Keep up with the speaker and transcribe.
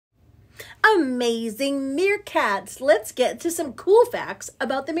Amazing meerkats. Let's get to some cool facts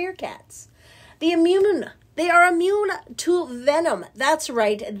about the meerkats. They are immune to venom. That's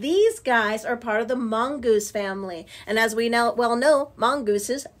right. These guys are part of the mongoose family. And as we now well know,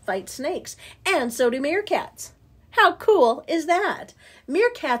 mongooses fight snakes. And so do meerkats. How cool is that?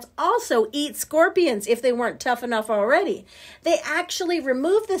 Meerkats also eat scorpions if they weren't tough enough already. They actually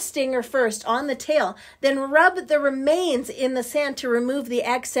remove the stinger first on the tail, then rub the remains in the sand to remove the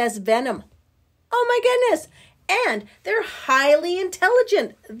excess venom. Oh my goodness! And they're highly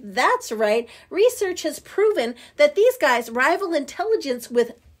intelligent. That's right. Research has proven that these guys rival intelligence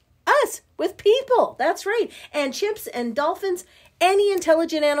with us, with people. That's right. And chimps and dolphins, any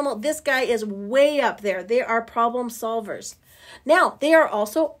intelligent animal, this guy is way up there. They are problem solvers. Now, they are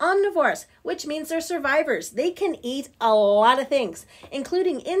also omnivores, which means they're survivors. They can eat a lot of things,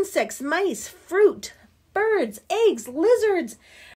 including insects, mice, fruit, birds, eggs, lizards.